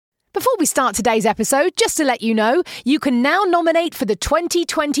we start today's episode, just to let you know, you can now nominate for the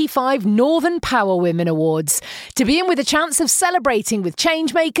 2025 Northern Power Women Awards to be in with a chance of celebrating with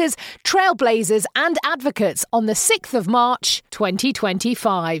changemakers, trailblazers and advocates on the 6th of March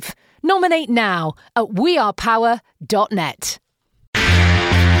 2025. Nominate now at wearepower.net.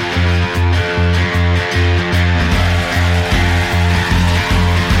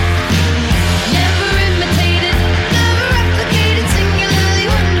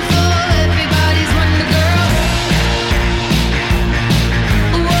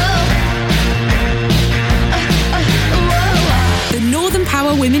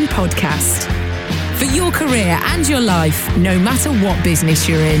 Women podcast for your career and your life, no matter what business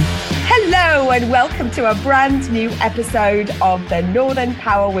you're in. Hello and welcome to a brand new episode of the Northern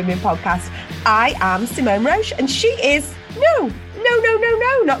Power Women podcast. I am Simone Roche and she is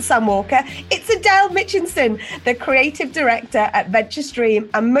not Sam Walker. It's Adele Mitchinson, the creative director at VentureStream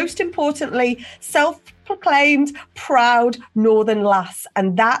and most importantly, self-proclaimed proud Northern lass,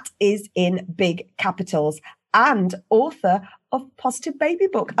 and that is in big capitals, and author of Positive Baby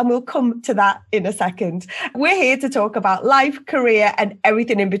Book. And we'll come to that in a second. We're here to talk about life, career, and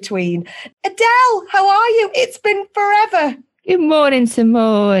everything in between. Adele, how are you? It's been forever. Good morning,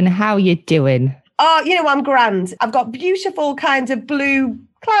 Simone. How are you doing? Oh, I'm grand. I've got beautiful kind of blue,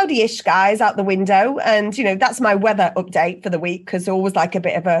 cloudy-ish skies out the window. And, that's my weather update for the week, because always like a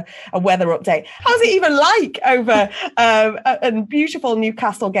bit of a weather update. How's it even like over in beautiful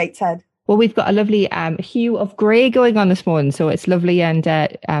Newcastle Gateshead? Well, we've got a lovely hue of grey going on this morning, so it's lovely and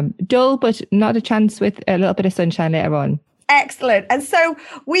dull, but not a chance with a little bit of sunshine later on. Excellent. And so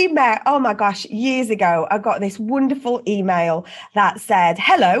we met, oh my gosh, years ago. I got this wonderful email that said,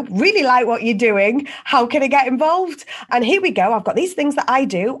 hello, really like what you're doing. How can I get involved? And here we go. I've got these things that I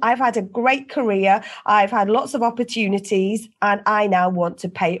do. I've had a great career. I've had lots of opportunities and I now want to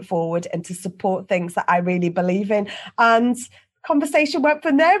pay it forward and to support things that I really believe in. And conversation went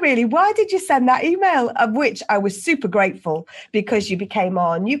from there, really. Why did you send that email? Of which I was super grateful, because you became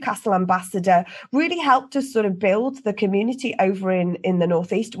our Newcastle ambassador, really helped us sort of build the community over in the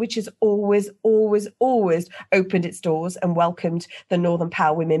Northeast, which has always opened its doors and welcomed the Northern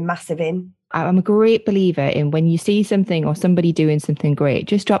Power Women massive in. I'm a great believer in when you see something or somebody doing something great,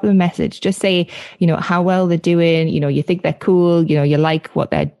 just drop them a message. Just say, how well they're doing. You think they're cool. You like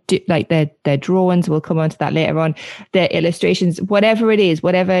what they're like their drawings. We'll come on to that later on. Their illustrations, whatever it is,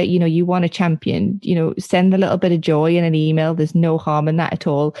 whatever you want to champion. Send a little bit of joy in an email. There's no harm in that at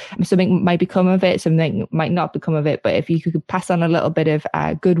all. Something might become of it. Something might not become of it. But if you could pass on a little bit of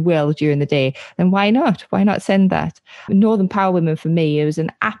goodwill during the day, then why not? Why not send that? Northern Power Women for me, it was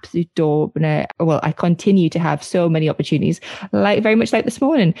an absolute door opener. I continue to have so many opportunities, very much like this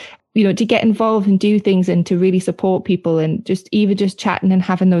morning, to get involved and do things and to really support people, and just chatting and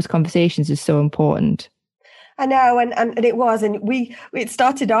having those conversations is so important. I know, and it was, and it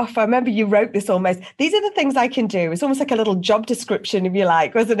started off, I remember you wrote this almost, these are the things I can do. It's almost like a little job description, if you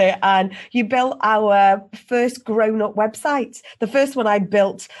like, wasn't it? And you built our first grown-up website. The first one I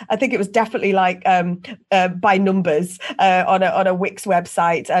built, I think it was definitely like by numbers on a Wix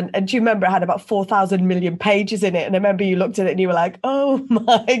website. And do you remember it had about 4,000 million pages in it? And I remember you looked at it and you were like, oh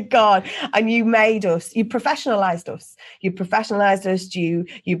my God. And you professionalized us.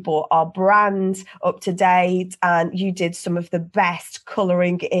 You brought our brand up to date. And you did some of the best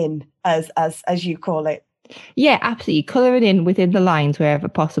colouring in, as you call it. Yeah, absolutely. Colouring in within the lines wherever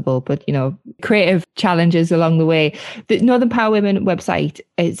possible, but creative challenges along the way. The Northern Power Women website,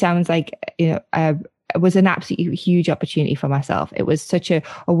 it sounds like it was an absolutely huge opportunity for myself. It was such a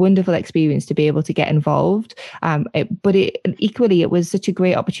wonderful experience to be able to get involved. But equally, it was such a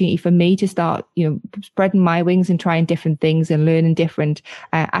great opportunity for me to start, spreading my wings and trying different things and learning different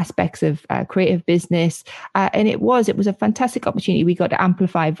aspects of creative business. And it was a fantastic opportunity. We got to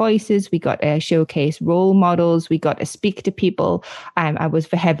amplify voices. We got to showcase role models. We got to speak to people. I was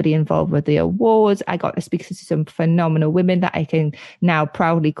heavily involved with the awards. I got to speak to some phenomenal women that I can now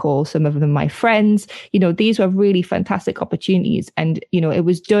proudly call some of them my friends. These were really fantastic opportunities. And, it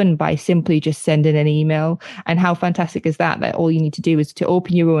was done by simply just sending an email. And how fantastic is that all you need to do is to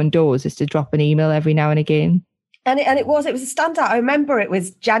open your own doors, is to drop an email every now and again. And it was a standout. I remember it was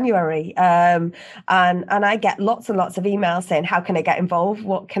January, and I get lots and lots of emails saying, how can I get involved?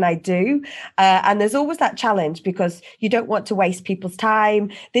 What can I do? And there's always that challenge, because you don't want to waste people's time.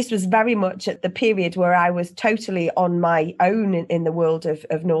 This was very much at the period where I was totally on my own in the world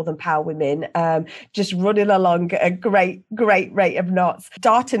of Northern Power Women, just running along a great rate of knots,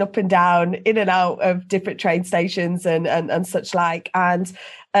 darting up and down, in and out of different train stations and such like. And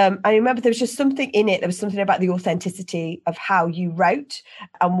I remember there was just something in it. There was something about the authenticity of how you wrote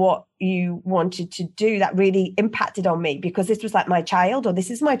and what you wanted to do that really impacted on me, because this was like my child, or this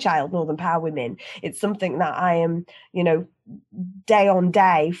is my child, Northern Power Women. It's something that I am, day on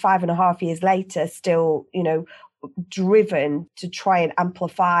day, 5.5 years later, still, driven to try and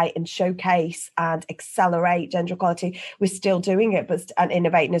amplify and showcase and accelerate gender equality. We're still doing it, and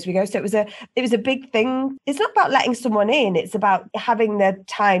innovating as we go. So it was a big thing. It's not about letting someone in. It's about having the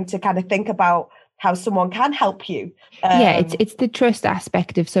time to kind of think about how someone can help you. It's the trust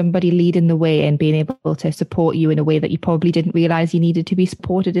aspect of somebody leading the way and being able to support you in a way that you probably didn't realize you needed to be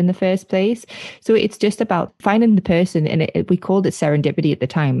supported in the first place. So it's just about finding the person, and we called it serendipity at the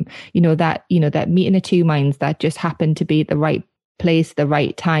time. That meeting of two minds that just happened to be at the right place, the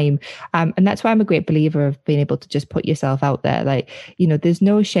right time. And that's why I'm a great believer of being able to just put yourself out there. There's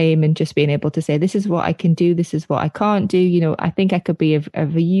no shame in just being able to say, this is what I can do, this is what I can't do. I think I could be of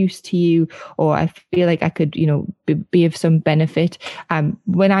use to you, or I feel like I could, be of some benefit.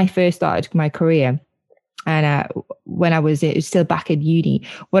 When I first started my career, and when I was still back in uni,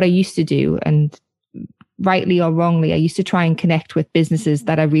 what I used to do, and rightly or wrongly, I used to try and connect with businesses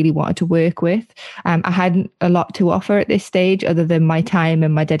that I really wanted to work with. I hadn't a lot to offer at this stage other than my time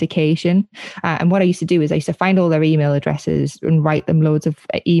and my dedication. And what I used to do is I used to find all their email addresses and write them loads of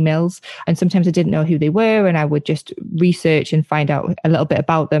emails. And sometimes I didn't know who they were, and I would just research and find out a little bit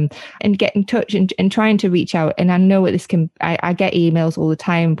about them and get in touch and trying to reach out. And I know I get emails all the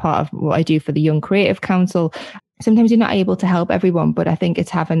time, part of what I do for the Young Creative Council. Sometimes you're not able to help everyone, but I think it's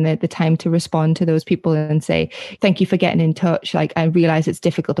having the time to respond to those people and say, thank you for getting in touch. I realize it's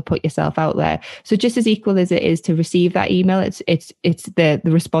difficult to put yourself out there. So just as equal as it is to receive that email, it's the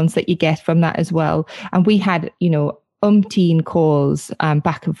response that you get from that as well. And we had, umpteen calls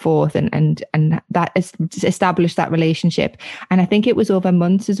back and forth, and that has established that relationship. And I think it was over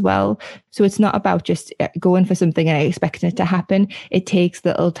months as well. So it's not about just going for something and expecting it to happen. It takes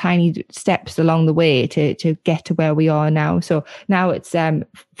little tiny steps along the way to get to where we are now. So now it's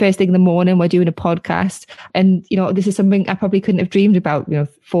first thing in the morning, we're doing a podcast, and this is something I probably couldn't have dreamed about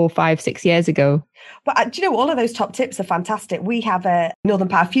 4, 5, 6 years ago. But all of those top tips are fantastic. We have a Northern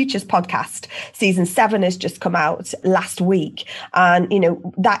Power Futures podcast. Season 7 has just come out last week. And,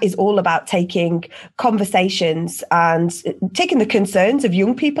 that is all about taking conversations and taking the concerns of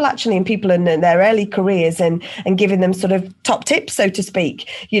young people, actually, and people in their early careers, and giving them sort of top tips, so to speak.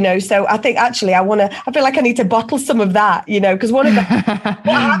 So I think actually I feel like I need to bottle some of that, because what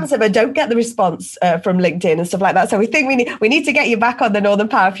happens if I don't get the response from LinkedIn and stuff like that? So we think we need to get you back on the Northern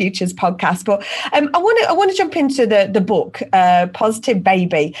Power Futures podcast. But I want to jump into the book, Positive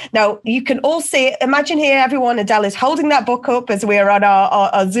Baby. Now, you can all see it. Imagine here, everyone, Adele is holding that book up as we're on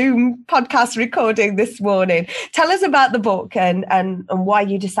our Zoom podcast recording this morning. Tell us about the book and why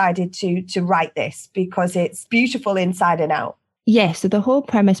you decided to write this, because it's beautiful inside and out. Yes, so the whole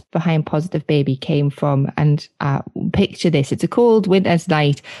premise behind Positive Baby came from, and picture this, it's a cold winter's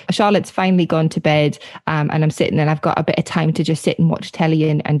night. Charlotte's finally gone to bed, and I'm sitting, and I've got a bit of time to just sit and watch telly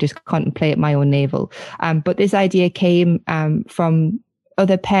and just contemplate my own navel. But this idea came from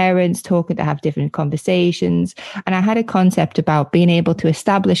other parents talking to have different conversations. And I had a concept about being able to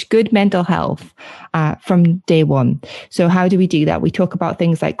establish good mental health from day one. So how do we do that? We talk about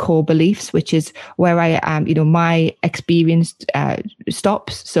things like core beliefs, which is where I am, my experience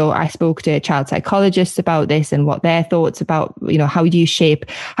stops. So I spoke to child psychologists about this and what their thoughts about, how do you shape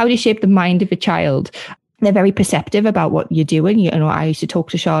the mind of a child? They're very perceptive about what you're doing. I used to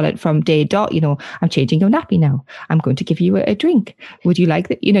talk to Charlotte from day dot, I'm changing your nappy now. I'm going to give you a drink. Would you like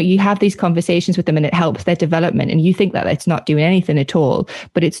that? You have these conversations with them, and it helps their development. And you think that it's not doing anything at all,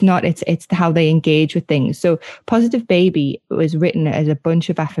 but it's not. It's how they engage with things. So Positive Baby was written as a bunch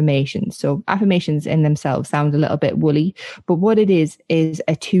of affirmations. So affirmations in themselves sound a little bit woolly, but what it is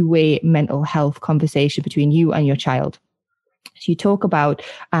a two-way mental health conversation between you and your child. So you talk about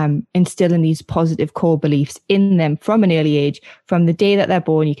instilling these positive core beliefs in them from an early age, from the day that they're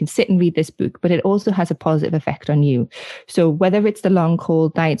born. You can sit and read this book, but it also has a positive effect on you. So whether it's the long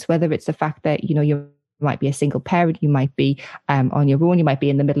cold nights, whether it's the fact that, you might be a single parent, you might be on your own, you might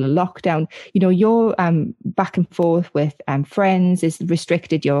be in the middle of lockdown, your back and forth with friends is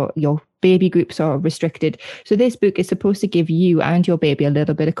restricted, your baby groups are restricted. So this book is supposed to give you and your baby a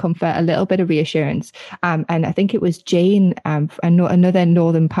little bit of comfort, a little bit of reassurance. And I think it was Jane, another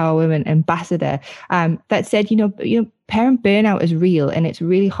Northern Power Women ambassador, that said, parent burnout is real and it's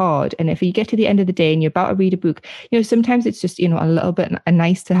really hard. And if you get to the end of the day and you're about to read a book, sometimes it's just, a little bit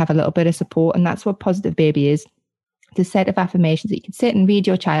nice to have a little bit of support. And that's what Positive Baby is. It's a set of affirmations that you can sit and read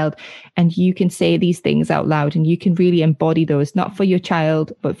your child, and you can say these things out loud, and you can really embody those, not for your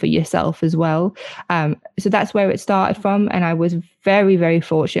child, but for yourself as well. So that's where it started from. And I was very, very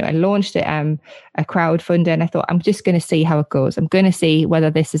fortunate. I launched it, a crowdfunder, and I thought, I'm just going to see how it goes. I'm going to see whether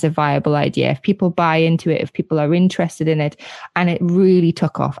this is a viable idea, if people buy into it, if people are interested in it. And it really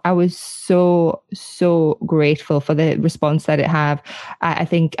took off. I was so grateful for the response that it have. I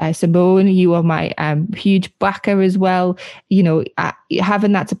think, Simone, you are my huge backer as well. You know,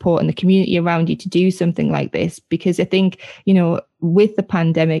 having that support and the community around you to do something like this, because I think, you know, with the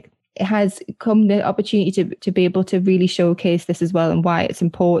pandemic, it has come the opportunity to be able to really showcase this as well, and why it's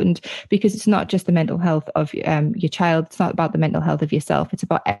important, because it's not just the mental health of your child. It's not about the mental health of yourself. It's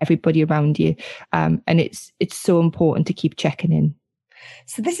about everybody around you. And it's so important to keep checking in.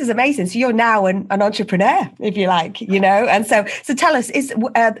 So this is amazing. So you're now an entrepreneur, if you like, you know. And so tell us,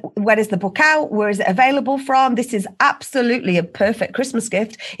 when is the book out? Where is it available from? This is absolutely a perfect Christmas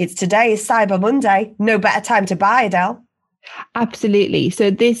gift. Today is Cyber Monday. No better time to buy, Adele. Absolutely.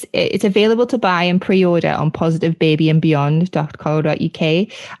 So it's available to buy and pre-order on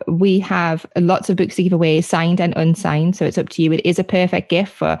positivebabyandbeyond.co.uk. We have lots of books to give away, signed and unsigned. So it's up to you. It is a perfect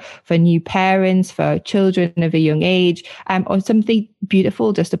gift for new parents, for children of a young age, or something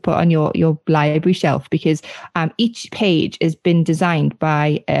beautiful just to put on your library shelf, because each page has been designed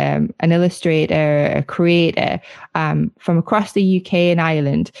by an illustrator, a creator from across the UK and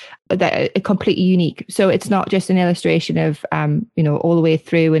Ireland, that are completely unique. So it's not just an illustration of all the way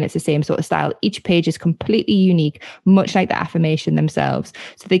through and it's the same sort of style. Each page is completely unique, much like the affirmation themselves.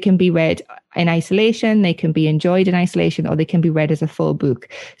 So they can be read in isolation, they can be enjoyed in isolation, or they can be read as a full book.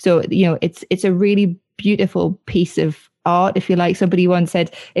 So, you know, it's a really beautiful piece of art, if you like. Somebody once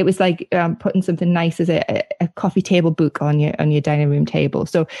said it was like putting something nice as a coffee table book on your dining room table.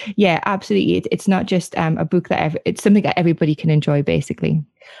 So yeah, absolutely. It's not just a book it's something that everybody can enjoy, basically.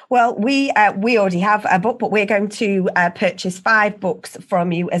 Well, we already have a book, but we're going to purchase 5 books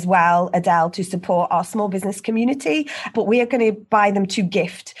from you as well, Adele, to support our small business community. But we are going to buy them to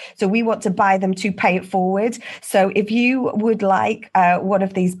gift. So we want to buy them to pay it forward. So if you would like one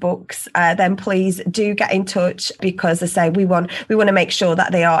of these books, then please do get in touch, because as I say, we want to make sure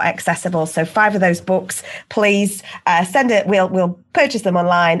that they are accessible. So 5 of those books, please send it. We'll purchase them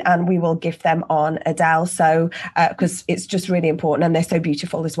online and we will gift them on, Adele. So because it's just really important, and they're so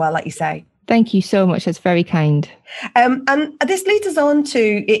beautiful as well, like you say. Thank you so much. That's very kind. And this leads us on to,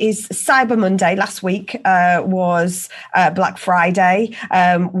 it is Cyber Monday. Last week was Black Friday.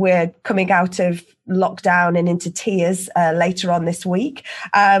 We're coming out of lockdown and into tiers later on this week.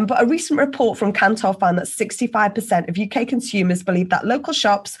 But a recent report from Kantar found that 65% of UK consumers believe that local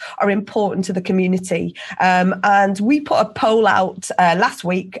shops are important to the community. And we put a poll out last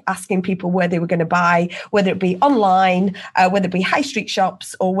week asking people where they were going to buy, whether it be online, whether it be high street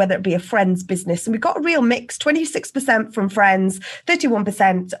shops, or whether it be a friend's business. And we got a real mix, 26% from friends,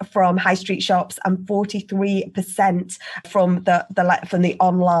 31% from high street shops, and 43% from the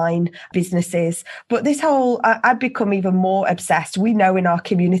online businesses. But this whole, I've become even more obsessed. We know in our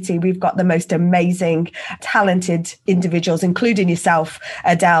community, we've got the most amazing, talented individuals, including yourself,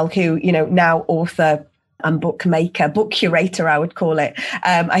 Adele, who, you know, now author and bookmaker, book curator, I would call it.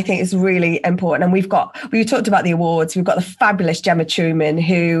 I think it's really important. And we talked about the awards. We've got the fabulous Gemma Truman,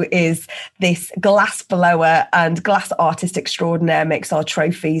 who is this glass blower and glass artist extraordinaire, makes our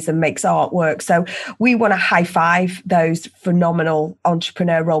trophies and makes artwork. So we want to high five those phenomenal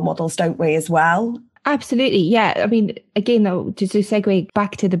entrepreneur role models, don't we, as well? Absolutely. Yeah. I mean, again, though, just to segue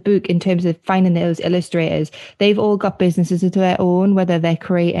back to the book in terms of finding those illustrators, they've all got businesses of their own, whether they're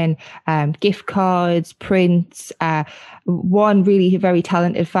creating gift cards, prints. One really very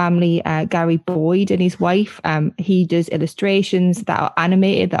talented family, Gary Boyd and his wife, he does illustrations that are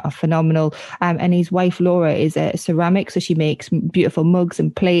animated, that are phenomenal. And his wife, Laura, is a ceramic, so she makes beautiful mugs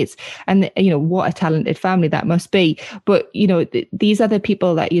and plates. And, you know, what a talented family that must be. But, you know, these are the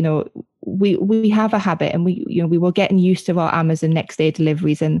people that, you know, we have a habit, and we were getting used to our Amazon next day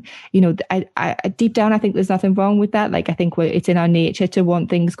deliveries, and you know, I deep down I think there's nothing wrong with that. Like, I think it's in our nature to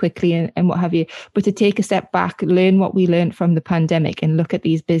want things quickly and what have you, but to take a step back, learn what we learned from the pandemic, and look at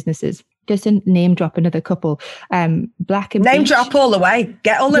these businesses. Just to name drop another couple, Black and name Beach. Drop all the way,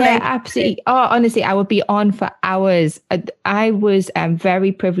 get all the names. Absolutely. Oh, honestly, I would be on for hours. I was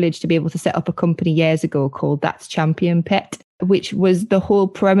very privileged to be able to set up a company years ago called That's Champion Pet, which was, the whole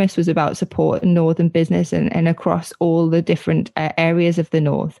premise was about supporting northern business and across all the different areas of the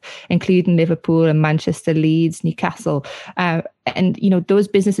north, including Liverpool and Manchester, Leeds, Newcastle. And, those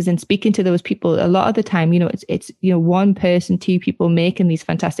businesses, and speaking to those people, a lot of the time, it's one person, two people making these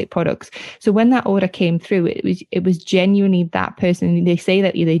fantastic products. So when that order came through, it was genuinely that person. They say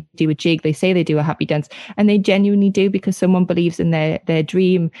that they do a jig, they say they do a happy dance, and they genuinely do because someone believes in their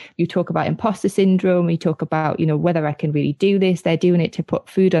dream. You talk about imposter syndrome, you talk about, whether I can really do this. They're doing it to put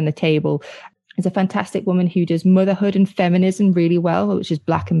food on the table. There's a fantastic woman who does motherhood and feminism really well, which is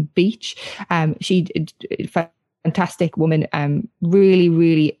Black and Beach. Fantastic woman, really,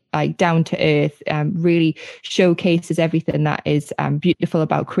 really like down to earth, really showcases everything that is beautiful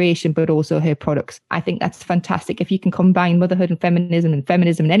about creation, but also her products. I think that's fantastic. If you can combine motherhood and feminism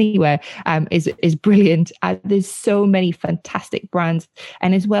in anywhere, is brilliant. There's so many fantastic brands.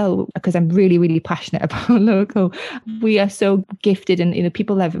 And as well, because I'm really, really passionate about local, we are so gifted, and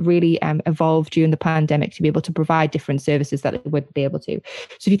people have really evolved during the pandemic to be able to provide different services that they wouldn't be able to.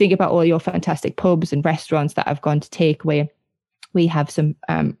 So if you think about all your fantastic pubs and restaurants that have gone to takeaway, we have some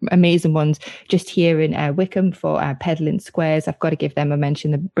amazing ones just here in Wickham for Peddling Squares. I've got to give them a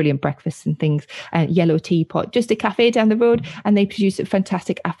mention, the brilliant breakfasts and things. Yellow Teapot, just a cafe down the road, and they produce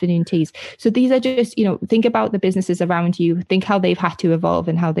fantastic afternoon teas. So these are just, think about the businesses around you, think how they've had to evolve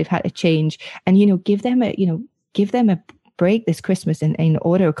and how they've had to change, and, give them a break this Christmas and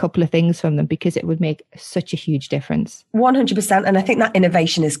order a couple of things from them, because it would make such a huge difference. 100%. And I think that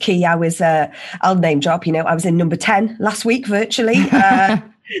innovation is key. I was, I'll name drop, I was in number 10 last week virtually.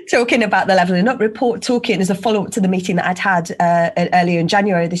 Talking about the Leveling Up report, talking as a follow-up to the meeting that I'd had earlier in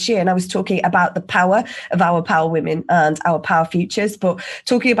January this year. And I was talking about the power of our power women and our power futures, but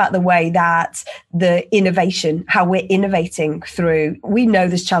talking about the way that the innovation, how we're innovating through, we know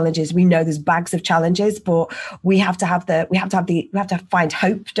there's challenges, we know there's bags of challenges, but we have to find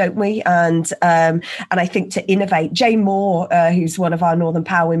hope, don't we? And I think to innovate, Jane Moore, who's one of our Northern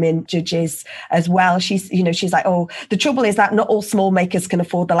Power Women judges as well, she's like, oh, the trouble is that not all small makers can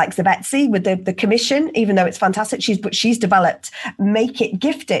afford the likes of Etsy with the commission, even though it's fantastic. She's developed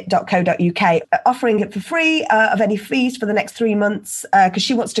makeitgiftit.co.uk, offering it for free of any fees for the next 3 months, because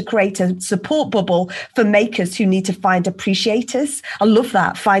she wants to create a support bubble for makers who need to find appreciators. I love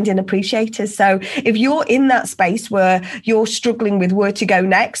that, finding appreciators. So if you're in that space where you're struggling with where to go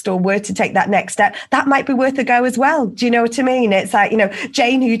next or where to take that next step, that might be worth a go as well. Do you know what I mean? It's like,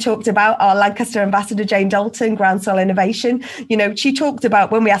 Jane, who you talked about, our Lancaster ambassador, Jane Dalton, Groundswell Innovation, she talked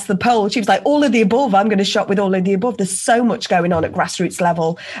about, when we asked the poll, she was like, all of the above. I'm going to shop with all of the above. There's so much going on at grassroots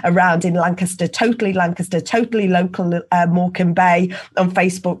level around in Lancaster, totally local, Morecambe Bay on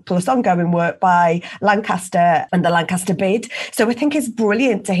Facebook, plus ongoing work by Lancaster and the Lancaster Bid. So I think it's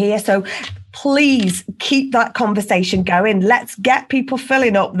brilliant to hear. So please keep that conversation going. Let's get people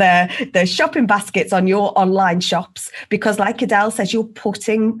filling up their shopping baskets on your online shops, because like Adele says, you're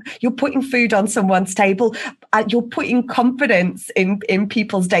putting food on someone's table, you're putting confidence in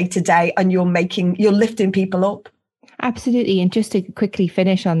people's day to day, and you're lifting people up. Absolutely. And just to quickly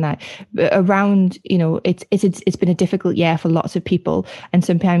finish on that, around, it's been a difficult year for lots of people. And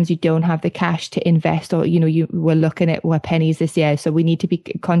sometimes you don't have the cash to invest, or, you were looking at pennies this year. So we need to be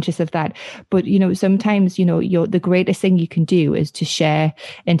conscious of that. But, sometimes, the greatest thing you can do is to share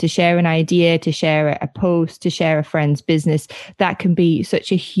an idea, to share a post, to share a friend's business. That can be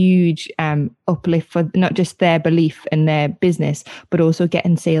such a huge uplift for not just their belief in their business, but also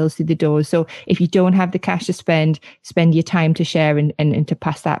getting sales through the doors. So if you don't have the cash to spend your time to share and to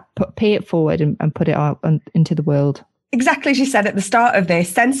pass that, pay it forward and put it out into the world. Exactly as you said at the start of this,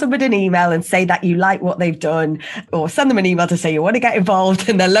 send somebody an email and say that you like what they've done, or send them an email to say you want to get involved,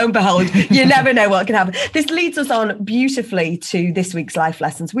 and then lo and behold, you never know what can happen. This leads us on beautifully to this week's life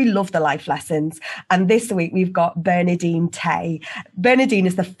lessons. We love the life lessons. And this week we've got Bernadine Tay. Bernadine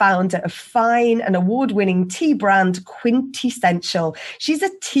is the founder of fine and award-winning tea brand Quintessential. She's a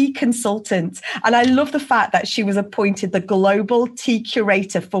tea consultant. And I love the fact that she was appointed the global tea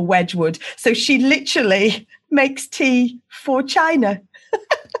curator for Wedgwood. So she literally makes tea for China.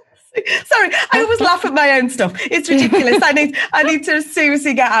 Sorry, I always laugh at my own stuff. It's ridiculous. I need to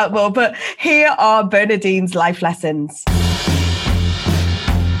seriously get out more. But here are Bernadine's life lessons.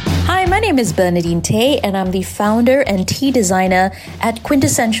 Hi, my name is Bernadine Tay, and I'm the founder and tea designer at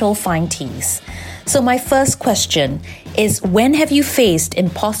Quintessential Fine Teas. So my first question is, when have you faced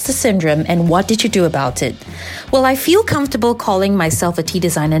imposter syndrome and what did you do about it? Well, I feel comfortable calling myself a tea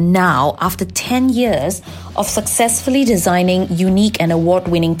designer now after 10 years of successfully designing unique and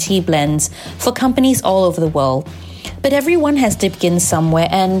award-winning tea blends for companies all over the world. But everyone has to begin somewhere,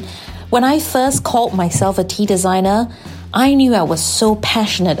 and when I first called myself a tea designer, I knew I was so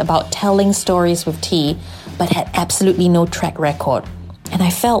passionate about telling stories with tea, but had absolutely no track record. And I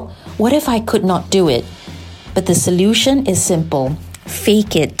felt, what if I could not do it? but the solution is simple.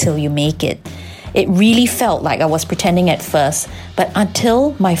 Fake it till you make it. It really felt like I was pretending at first, but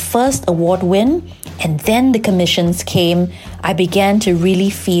until my first award win and then the commissions came, I began to really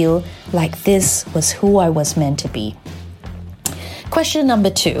feel like this was who I was meant to be. Question number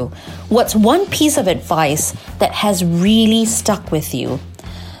 2. What's one piece of advice that has really stuck with you?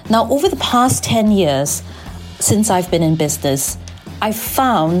 Now, over the past 10 years, since I've been in business, I've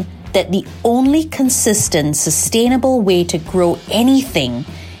found that the only consistent, sustainable way to grow anything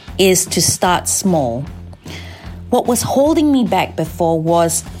is to start small. What was holding me back before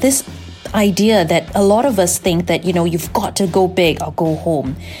was this idea that a lot of us think that, you've got to go big or go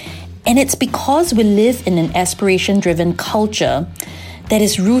home. And it's because we live in an aspiration-driven culture that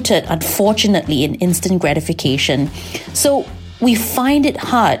is rooted, unfortunately, in instant gratification. So we find it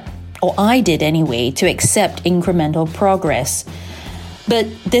hard, or I did anyway, to accept incremental progress. But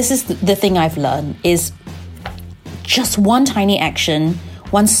this is the thing I've learned, is just one tiny action,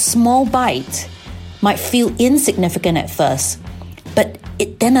 one small bite might feel insignificant at first, but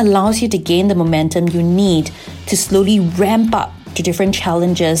it then allows you to gain the momentum you need to slowly ramp up to different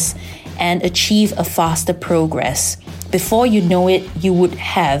challenges and achieve a faster progress. Before you know it, you would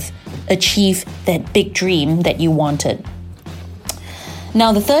have achieved that big dream that you wanted.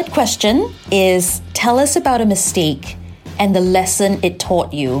 Now, the third question is, tell us about a mistake and the lesson it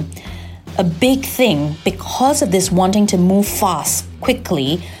taught you. A big thing, because of this wanting to move fast,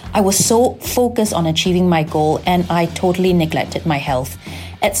 quickly, I was so focused on achieving my goal and I totally neglected my health.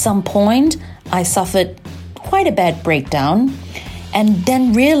 At some point, I suffered quite a bad breakdown and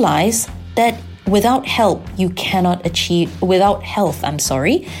then realized that without health, you can't achieve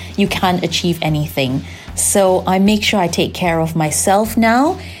anything. So I make sure I take care of myself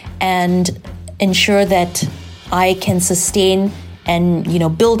now and ensure that I can sustain and,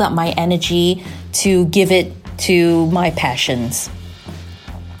 build up my energy to give it to my passions.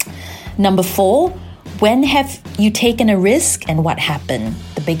 Number 4, when have you taken a risk and what happened?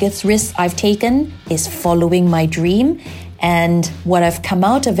 The biggest risk I've taken is following my dream, and what I've come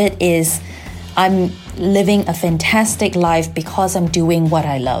out of it is I'm living a fantastic life because I'm doing what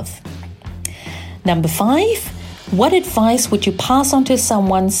I love. Number 5, what advice would you pass on to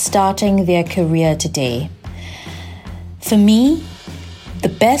someone starting their career today? For me, the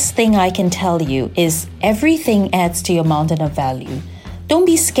best thing I can tell you is everything adds to your mountain of value. Don't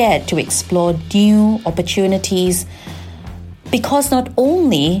be scared to explore new opportunities, because not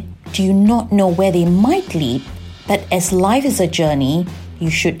only do you not know where they might lead, but as life is a journey, you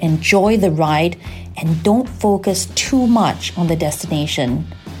should enjoy the ride and don't focus too much on the destination.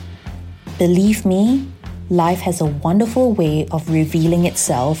 Believe me, life has a wonderful way of revealing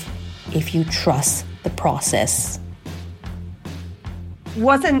itself if you trust the process.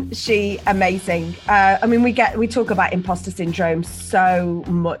 Wasn't she amazing? We talk about imposter syndrome so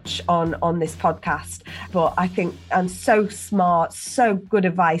much on this podcast, but I think so smart, so good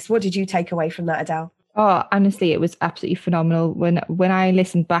advice. What did you take away from that, Adele? Oh, honestly, it was absolutely phenomenal. When I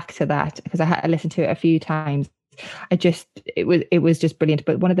listened back to that, because I had to listen to it a few times, it was just brilliant.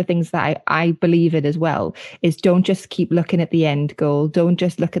 But one of the things that I believe in as well is don't just keep looking at the end goal. Don't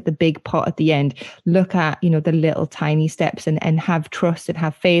just look at the big pot at the end. Look at, the little tiny steps and have trust and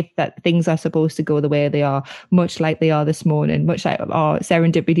have faith that things are supposed to go the way they are, much like they are this morning, much like our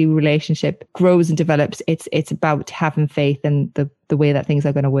serendipity relationship grows and develops. It's about having faith in the way that things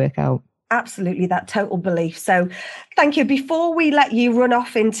are going to work out. Absolutely, that total belief. So thank you. Before we let you run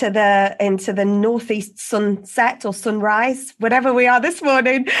off into the northeast sunset or sunrise, whatever we are this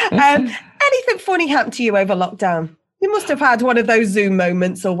morning, anything funny happened to you over lockdown? You must have had one of those Zoom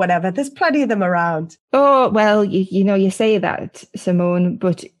moments or whatever. There's plenty of them around. Oh, well, you say that, Simone,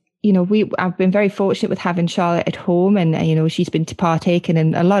 but I've been very fortunate with having Charlotte at home, and she's been partaking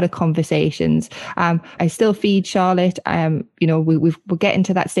in a lot of conversations. I still feed Charlotte. We're getting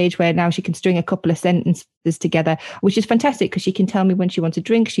to that stage where now she can string a couple of sentences together, which is fantastic because she can tell me when she wants a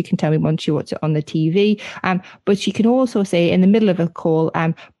drink. She can tell me when she wants it on the TV. But she can also say in the middle of a call,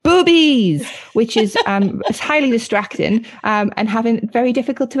 boobies, which is highly distracting and having very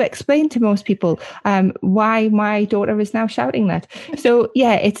difficult to explain to most people why my daughter is now shouting that. So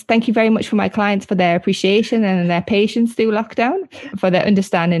yeah, thank you very much for my clients for their appreciation and their patience through lockdown, for their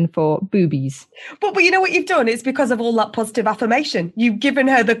understanding for boobies. But you know what you've done? It's because of all that positive affirmation. You've given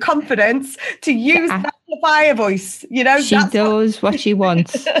her the confidence to use that amplifier voice. She does what she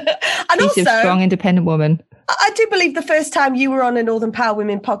wants. And she's a strong, independent woman. I do believe the first time you were on a Northern Power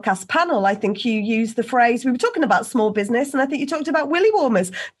Women podcast panel, I think you used the phrase, we were talking about small business, and I think you talked about willy warmers.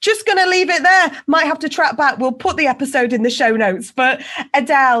 Just going to leave it there. Might have to track back. We'll put the episode in the show notes. But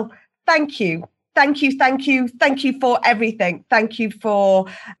Adele, thank you Thank you for everything. Thank you for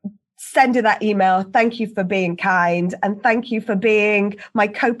sending that email. Thank you for being kind. And thank you for being my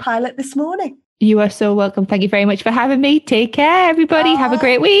co-pilot this morning. You are so welcome. Thank you very much for having me. Take care, everybody. Have a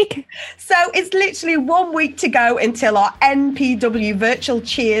great week. So it's literally 1 week to go until our NPW virtual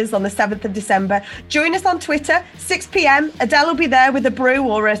cheers on the 7th of December. Join us on Twitter, 6 p.m. Adele will be there with a brew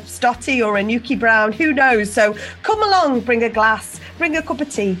or a Stotty or a Nuki Brown. Who knows? So come along, bring a glass, bring a cup of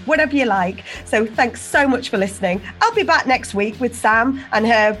tea, whatever you like. So thanks so much for listening. I'll be back next week with Sam and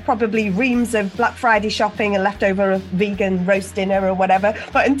her probably reams of Black Friday shopping and leftover vegan roast dinner or whatever.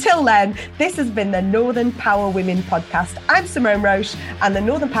 But until then, this has been the Northern Power Women podcast. I'm Simone Roche, and the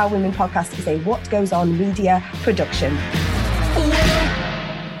Northern Power Women podcast is a What Goes On media production.